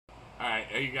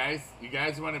Are you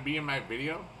guys want to be in my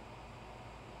video?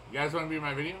 You guys want to be in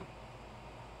my video?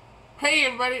 Hey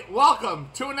everybody, welcome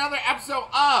to another episode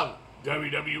of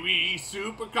WWE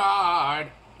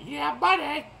SuperCard. Yeah,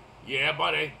 buddy. Yeah,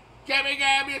 buddy. Jimmy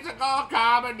Gab musical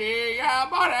comedy. Yeah,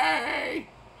 buddy.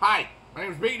 Hi, my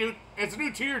name is bigedude. It's a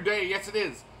new tier day. Yes, it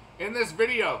is. In this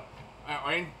video,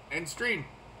 and stream,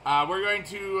 we're going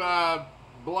to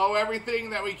blow everything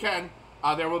that we can.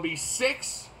 There will be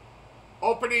 6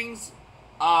 openings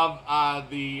of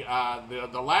the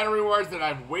ladder rewards that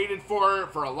I've waited for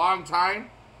a long time.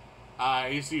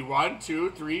 You see 1, 2,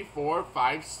 3, 4,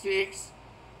 5, 6,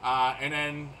 and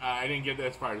then I didn't get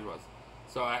as far as it was.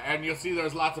 So and you'll see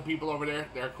there's lots of people over there.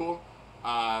 They're cool.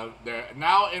 They're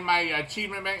now in my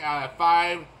achievement bank.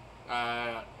 5,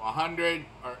 100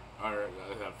 or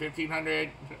 1,500,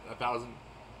 1,000,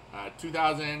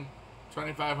 2,000,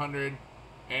 2,500,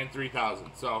 and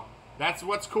 3,000. So that's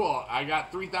what's cool. I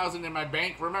got 3,000 in my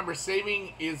bank. Remember,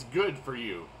 saving is good for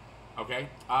you. Okay.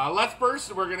 Let's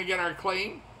first. We're gonna get our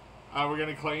claim. We're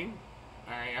gonna claim.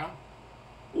 There you go.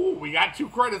 Ooh, we got 2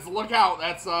 credits. Look out.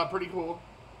 That's pretty cool.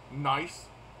 Nice.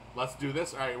 Let's do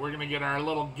this. All right, we're gonna get our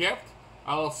little gift,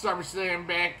 our little SummerSlam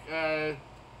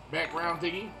background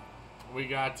thingy. We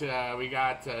got this. We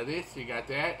got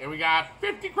that, and we got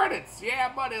 50 credits.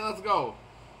 Yeah, buddy. Let's go.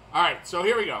 All right, so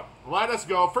here we go. Let us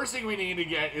go. First thing we need to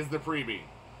get is the freebie.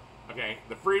 Okay,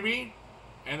 the freebie,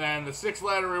 and then the 6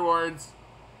 ladder rewards.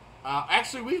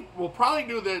 Actually, we'll probably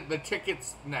do the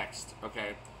tickets next.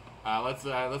 Okay,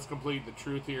 let's complete the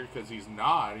truth here because he's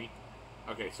naughty.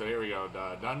 Okay, so here we go.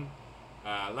 Done.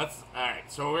 All right.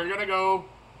 So we're gonna go.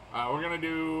 We're gonna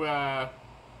do.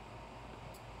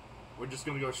 We're just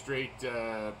gonna go straight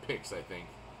picks, I think.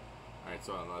 All right.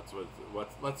 So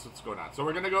let's what's going on. So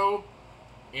we're gonna go.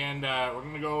 And we're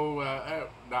gonna go.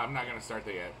 No, I'm not gonna start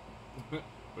that yet.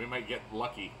 We might get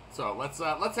lucky. So let's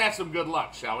have some good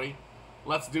luck, shall we?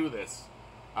 Let's do this.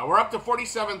 We're up to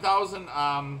 47,000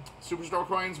 Superstore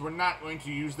coins. We're not going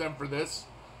to use them for this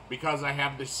because I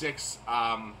have the 6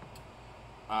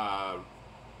 ladder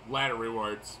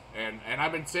rewards, and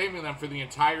I've been saving them for the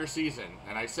entire season.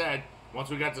 And I said once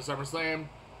we got to SummerSlam,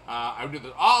 I would do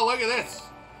this. Oh, look at this!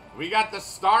 We got the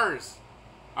stars.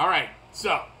 All right,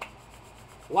 so.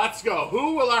 Let's go.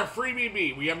 Who will our freebie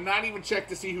be? We have not even checked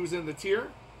to see who's in the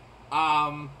tier.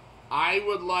 I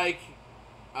would like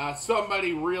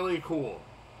somebody really cool.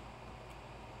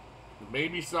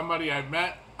 Maybe somebody I've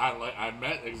met. I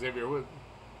met Xavier Wood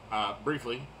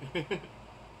briefly.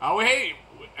 Oh, hey,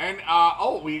 and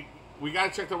we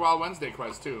gotta check the Wild Wednesday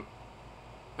quest too.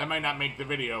 That might not make the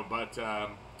video, but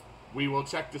we will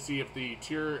check to see if the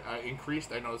tier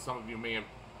increased. I know some of you may have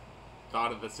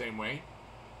thought of the same way.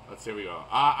 Let's see, we go.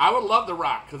 I would love the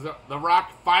Rock, because the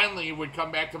Rock finally would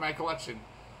come back to my collection.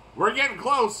 We're getting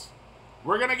close.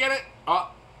 We're going to get it.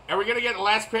 Are we going to get a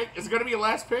last pick? Is it going to be a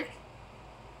last pick?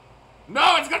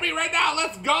 No, it's going to be right now.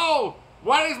 Let's go.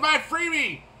 What is my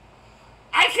freebie?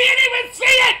 I can't even see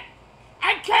it.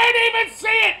 I can't even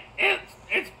see it.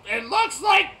 It looks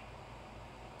like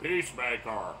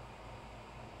Peacemaker.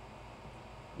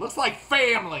 Looks like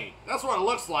family. That's what it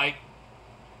looks like.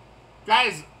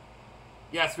 Guys...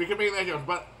 Yes, we can make that joke,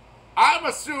 but I'm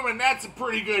assuming that's a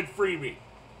pretty good freebie.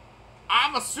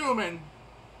 I'm assuming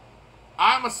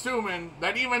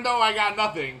that even though I got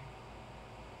nothing,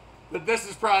 that this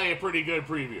is probably a pretty good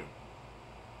preview.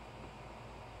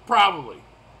 Probably.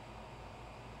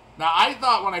 Now, I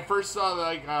thought when I first saw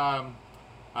like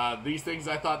these things,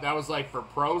 I thought that was like for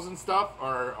pros and stuff,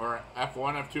 or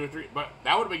F1, F2, or 3, but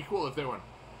that would have been cool if they weren't.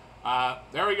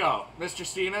 There we go. Mr.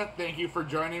 Cena, thank you for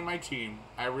joining my team.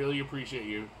 I really appreciate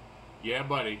you. Yeah,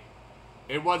 buddy.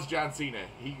 It was John Cena.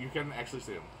 You can actually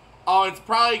see him. Oh, it's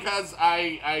probably because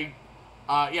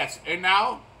yes. And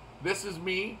now, this is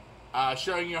me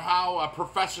showing you how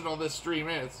professional this stream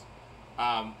is.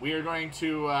 We're going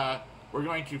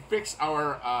to fix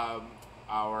our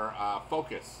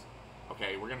focus.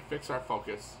 Okay, we're going to fix our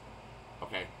focus.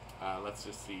 Okay, let's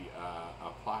just see.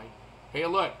 Apply. Hey,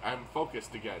 look, I'm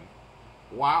focused again.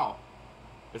 Wow.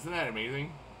 Isn't that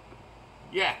amazing?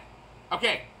 Yeah.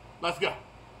 Okay, let's go.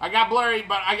 I got blurry,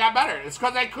 but I got better. It's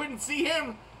because I couldn't see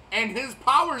him, and his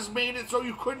powers made it so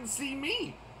you couldn't see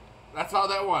me. That's how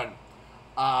that won.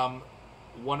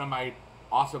 One of my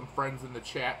awesome friends in the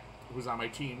chat, who's on my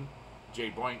team, Jay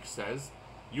Boink, says,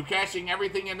 you cashing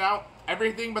everything in now?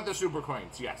 Everything but the super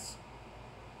coins, yes.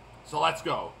 So let's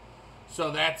go.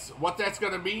 So what that's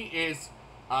going to be is...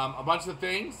 a bunch of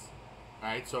things. All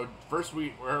right, so first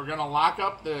we're gonna lock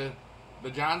up the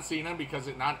John Cena because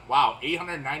wow,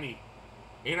 890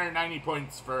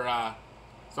 points for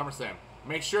SummerSlam.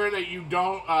 Make sure that you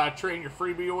don't train your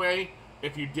freebie away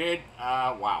If you did,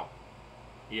 wow.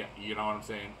 Yeah, you know what I'm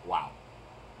saying? Wow.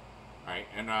 Alright,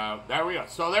 and there we go.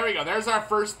 So there we go. There's our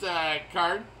first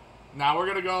card. Now we're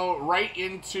gonna go right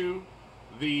into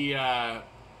the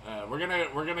we're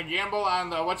gonna gamble on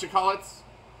the whatchamacallits.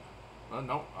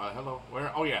 No, hello.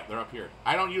 Where? Oh yeah, they're up here.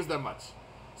 I don't use them much.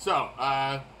 So,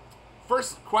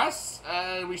 first quests,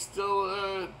 we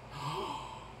still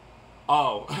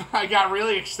oh, I got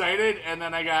really excited and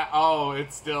then I got, oh,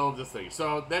 it's still just thing.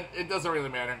 So that it doesn't really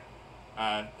matter.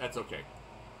 That's okay.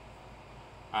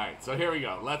 Alright, so here we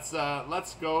go. Let's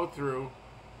go through.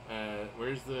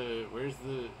 Where's the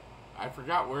I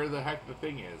forgot where the heck the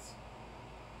thing is.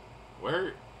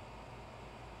 Where?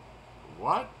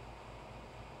 What?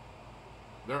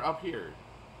 They're up here.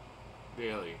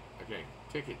 Daily. Okay.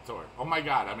 Ticket sort. Oh my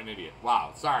god, I'm an idiot.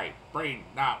 Wow. Sorry. Brain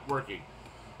not working.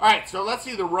 Alright, so let's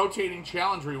see the rotating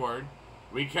challenge reward.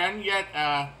 We can get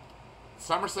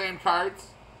SummerSlam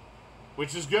cards,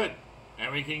 which is good.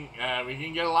 And we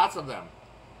can get lots of them.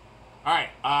 Alright,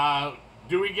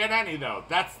 do we get any though?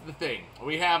 That's the thing.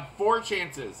 We have 4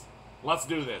 chances. Let's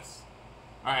do this.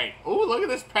 Alright. Ooh, look at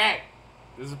this pack.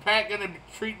 Is the pack gonna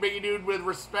treat bigedude with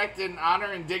respect and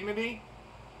honor and dignity?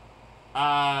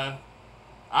 I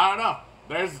don't know.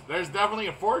 There's definitely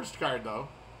a forged card though.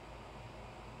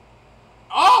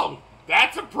 Oh!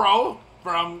 That's a pro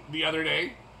from the other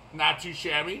day. Not too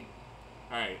shabby.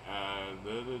 Alright,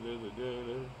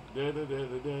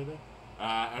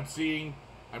 I'm seeing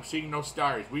no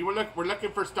stars. We're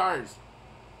looking for stars.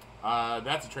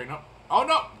 That's a train up. Oh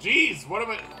no! Jeez, what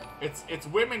am I? It's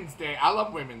Women's Day. I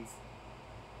love women's.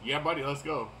 Yeah, buddy, let's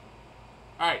go.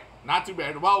 Alright, not too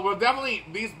bad. Well, we'll definitely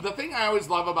the thing I always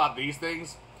love about these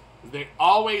things is they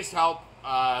always help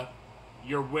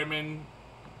your women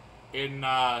in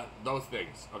those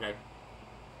things. Okay.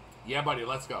 Yeah, buddy,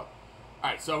 let's go.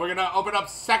 Alright, so we're gonna open up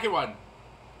second one.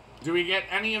 Do we get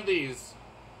any of these?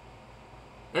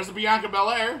 There's a Bianca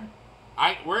Belair.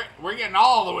 We're getting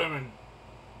all the women.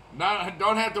 No,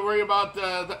 don't have to worry about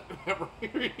the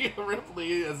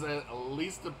Ripley is at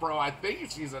least a pro. I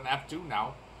think she's an F2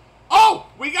 now. Oh,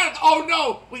 we got it. Oh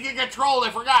no, we can get trolled. I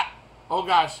forgot. Oh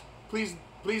gosh, please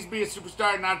be a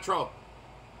superstar, not a troll.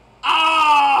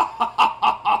 Oh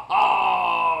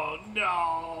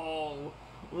no!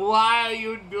 Why are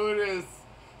you doing this?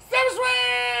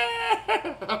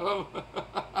 SummerSlam!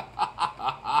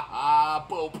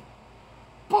 Poop.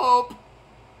 Poop.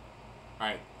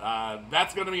 Alright,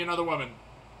 that's gonna be another woman.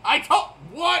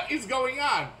 What is going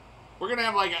on? We're gonna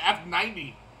have like an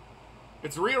F90.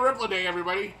 It's Rhea Ripley Day,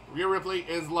 everybody. Rhea Ripley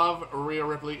is love. Rhea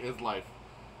Ripley is life.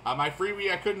 My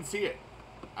freebie, I couldn't see it.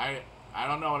 I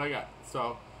don't know what I got.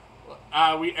 So,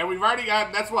 we've already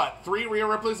got, that's what, 3 Rhea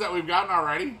Ripleys that we've gotten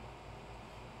already?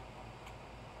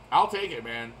 I'll take it,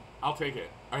 man. I'll take it.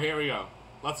 Alright, here we go.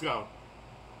 Let's go.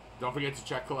 Don't forget to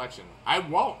check collection. I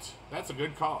won't. That's a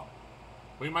good call.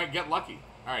 We might get lucky.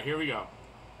 Alright, here we go.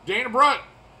 Dana Brooke.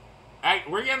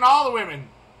 We're getting all the women.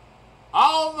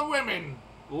 All the women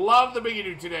love the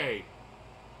bigedude today.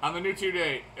 On the new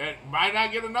 2-day. It might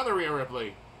not get another Rhea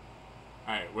Ripley.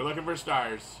 Alright, we're looking for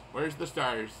stars. Where's the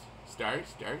stars? Stars,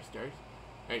 stars, stars.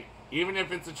 Hey, even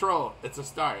if it's a troll, it's a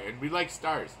star. And we like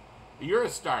stars. You're a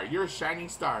star. You're a shining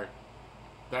star.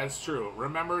 That's true.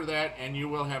 Remember that and you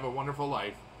will have a wonderful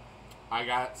life. I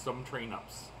got some train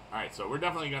ups. Alright, so we're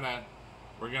definitely gonna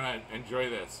enjoy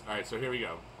this. Alright, so here we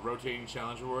go. Rotating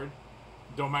challenge reward.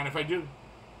 Don't mind if I do.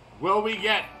 Will we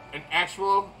get an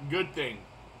actual good thing?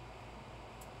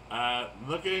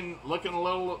 Looking a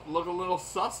little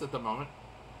sus at the moment.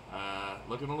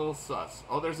 Looking a little sus.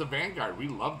 Oh, there's a Vanguard. We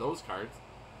love those cards.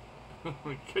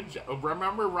 Good job.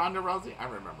 Remember Ronda Rousey? I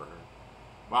remember her.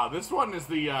 Wow, this one is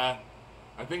the, I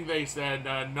think they said,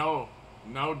 no,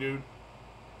 dude.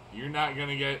 You're not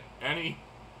gonna get any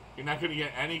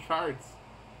cards.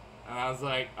 And I was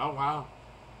like, oh, wow.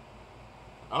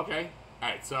 Okay.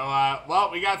 Alright, so, well,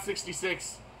 we got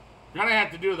 66. We're gonna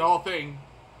have to do the whole thing.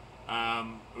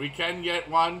 We can get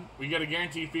one. We get a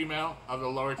guaranteed female of the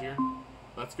lower tier.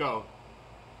 Let's go.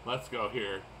 Let's go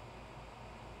here.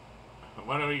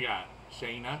 What do we got?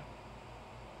 Shayna.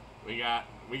 We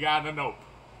got a nope.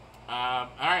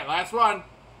 Alright, last one.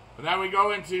 And then we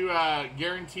go into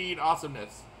guaranteed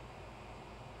awesomeness.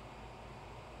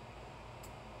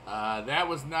 That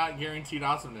was not guaranteed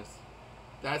awesomeness.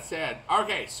 That's sad.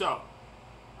 Okay, so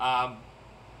hey,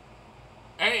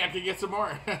 I could get some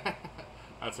more.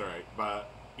 That's alright. But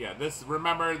yeah,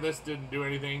 remember this didn't do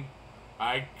anything.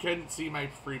 I couldn't see my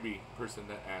freebie person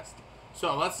that asked.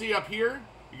 So let's see up here.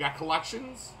 You got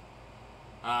collections.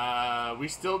 We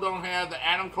still don't have the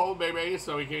Adam Cole baby,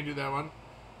 so we can't do that one.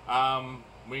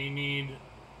 We need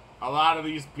a lot of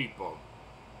these people.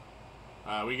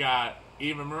 We got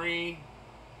Eva Marie,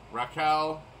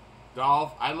 Raquel,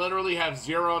 Dolph. I literally have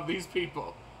 0 of these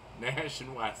people. Nash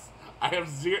and West. I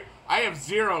have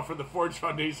 0 for the Forge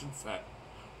Foundation set.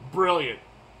 Brilliant.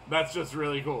 That's just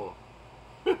really cool.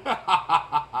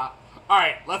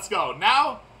 Alright, let's go.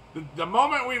 Now, the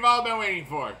moment we've all been waiting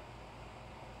for.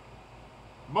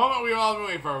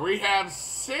 We have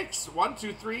 6, 1,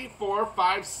 2, 3, 4,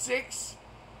 5, 6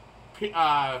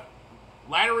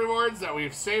 ladder rewards that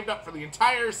we've saved up for the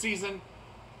entire season.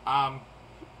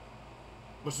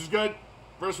 Which is good.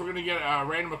 First, we're going to get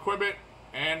random equipment.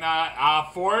 And a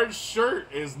Forge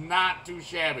shirt is not too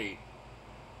shabby.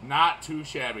 Not too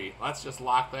shabby. Let's just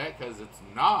lock that because it's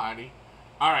naughty.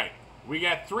 Alright. We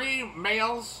got 3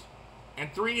 males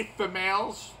and 3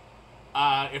 females.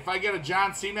 If I get a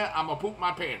John Cena, I'm going to poop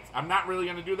my pants. I'm not really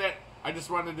going to do that. I just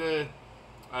wanted to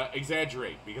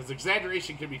exaggerate. Because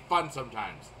exaggeration can be fun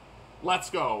sometimes. Let's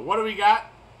go. What do we got?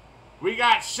 We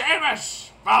got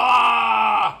Sheamus!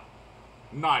 Fella!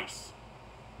 Nice.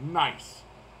 Nice.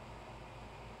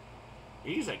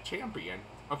 He's a champion.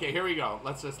 Okay, here we go.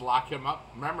 Let's just lock him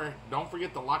up. Remember, don't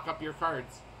forget to lock up your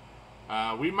cards.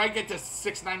 We might get to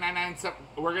 6,999.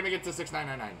 We're going to get to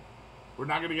 6,999. We're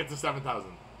not going to get to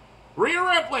 7,000. Rhea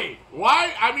Ripley.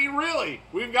 Why? I mean, really.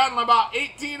 We've gotten about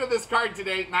 18 of this card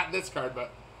today. Not this card,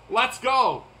 but let's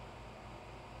go.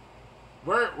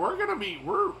 We're gonna be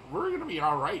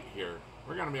all right here.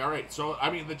 We're gonna be all right. So I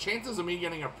mean, the chances of me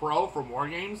getting a pro from War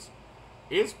Games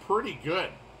is pretty good.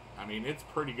 I mean, it's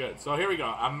pretty good. So here we go.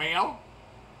 A male.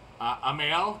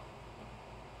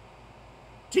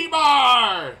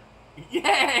 T-Bar!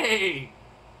 Yay!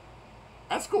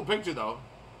 That's a cool picture, though.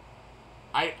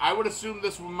 I would assume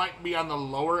this one might be on the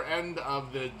lower end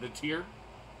of the tier.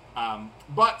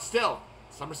 But still,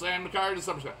 SummerSlam card is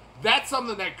SummerSlam. That's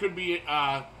something that could be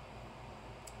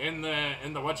in the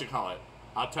whatchamacallit.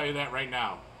 I'll tell you that right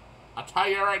now. I'll tell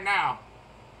you right now.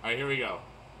 Alright, here we go.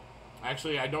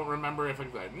 Actually, I don't remember if I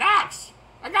got Knox!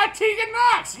 I got Tegan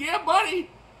Knox! Yeah, buddy!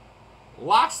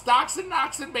 Lock, stocks, and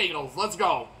Knox and bagels. Let's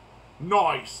go.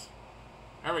 Nice.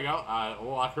 There we go.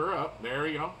 We'll lock her up. There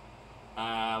we go.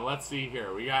 Let's see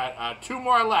here. We got 2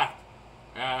 more left.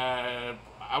 I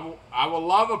will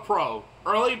love a pro.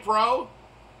 Early pro?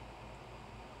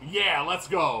 Yeah, let's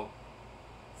go.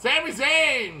 Sami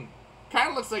Zayn! Kind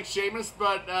of looks like Sheamus,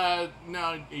 but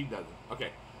no, he doesn't. Okay.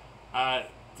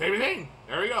 Sami Zayn.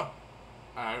 There we go.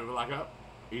 Alright, we'll lock up.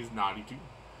 He's naughty too.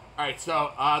 Alright,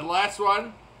 so the last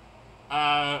one.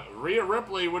 Rhea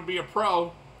Ripley would be a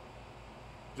pro.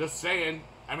 Just saying.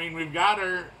 I mean, we've got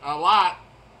her a lot.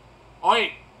 Oh,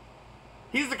 wait.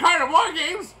 He's the card of War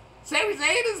Games. Sami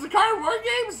Zayn is the card of War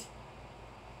Games.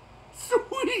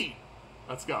 Sweet.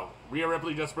 Let's go. Rhea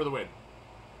Ripley just for the win.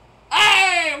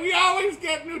 Hey, we always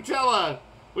get Nutella.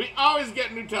 We always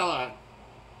get Nutella.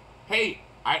 Hey,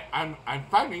 I'm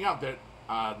finding out that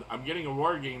I'm getting a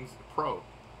War Games pro.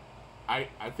 I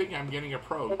think I'm getting a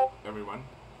pro, everyone.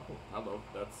 Oh, hello.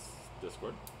 That's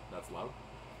Discord. That's loud.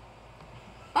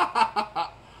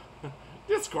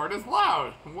 Discord is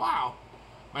loud. Wow.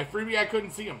 My freebie, I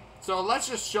couldn't see him. So let's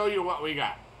just show you what we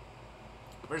got.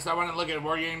 First, I want to look at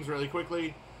War Games really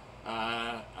quickly.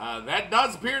 That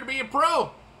does appear to be a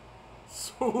pro.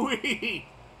 Sweet.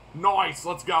 Nice.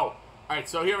 Let's go. Alright,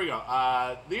 so here we go.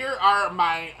 Here are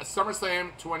my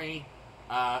SummerSlam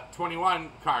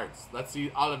 2021 cards. Let's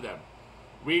see all of them.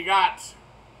 We got...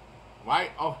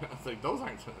 Why? Oh, it's like those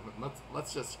aren't...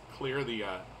 Let's just clear the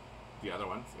other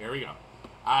ones. Here we go.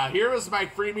 Here is my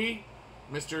freebie,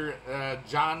 Mr.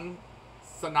 John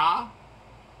Cena.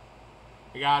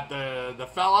 I got the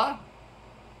fella.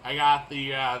 I got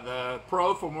the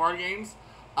pro from War Games.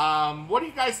 What do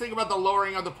you guys think about the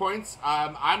lowering of the points?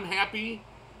 I'm happy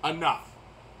enough.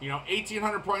 You know,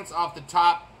 1,800 points off the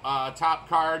top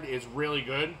card is really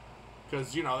good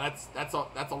because you know that's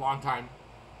a long time.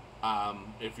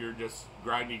 If you're just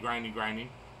grinding.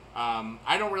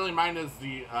 I don't really mind as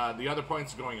the other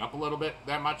points going up a little bit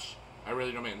that much. I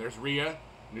really don't mind. There's Rhea,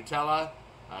 Nutella,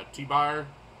 T-Bar,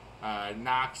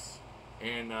 Knox,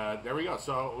 and there we go.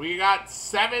 So we got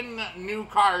 7 new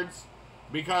cards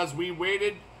because we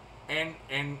waited and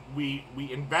we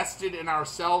invested in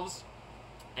ourselves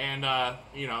and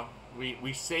you know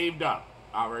we saved up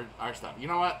our stuff. You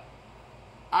know what?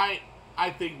 I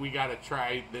think we gotta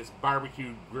try this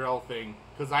barbecue grill thing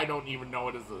because I don't even know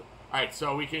what it is. Alright,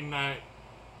 so we can,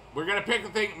 we're going to pick a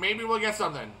thing. Maybe we'll get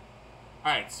something.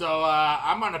 Alright, so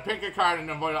I'm going to pick a card and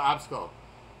avoid an obstacle.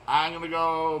 I'm going to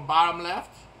go bottom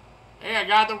left. Hey, I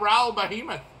got the Raul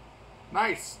Behemoth.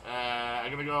 Nice.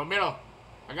 I'm going to go middle.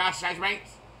 I got Sash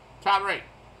Banks. Top right.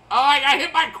 Oh, I got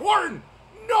hit by corn.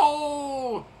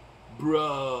 No.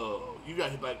 Bro. you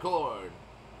got hit by a cord.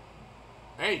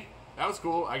 Hey, that was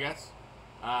cool, I guess.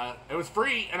 It was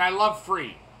free, and I love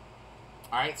free.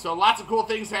 Alright, so lots of cool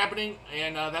things happening,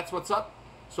 and that's what's up.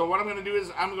 So what I'm going to do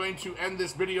is I'm going to end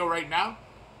this video right now.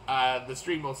 The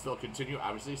stream will still continue,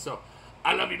 obviously. So,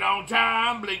 I love you long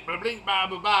time. Blink, blink, blink, bye,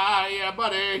 bye, bye. Yeah,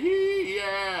 buddy,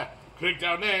 yeah. Click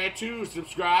down there to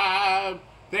subscribe.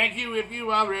 Thank you if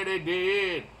you already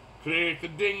did. Click the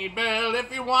dingy bell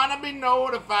if you want to be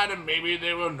notified, and maybe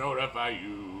they will notify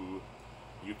you.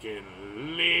 You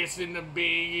can listen to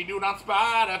bigedude on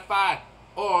Spotify.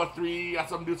 Or 3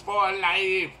 Awesome Dudes for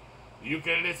Life. You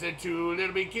can listen to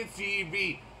Little Big Kids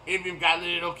TV if you've got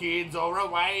little kids or a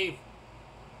wife.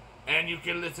 And you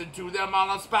can listen to them all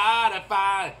on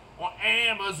Spotify, or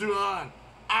Amazon,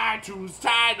 iTunes,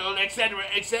 Tidal, etc.,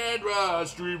 etc.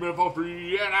 Stream it for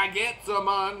free and I get some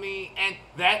money, and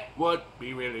that would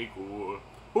be really cool.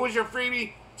 Who is your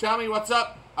freebie? Tell me what's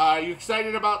up. You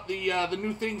excited about the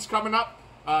new things coming up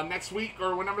next week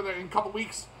or whenever they're in a couple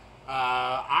weeks?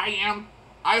 I am.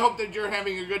 I hope that you're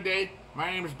having a good day.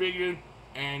 My name is bigedude,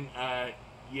 and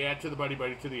yeah, to the buddy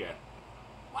to the end.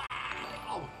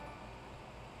 Wow!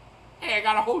 Hey, I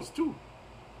got a host too.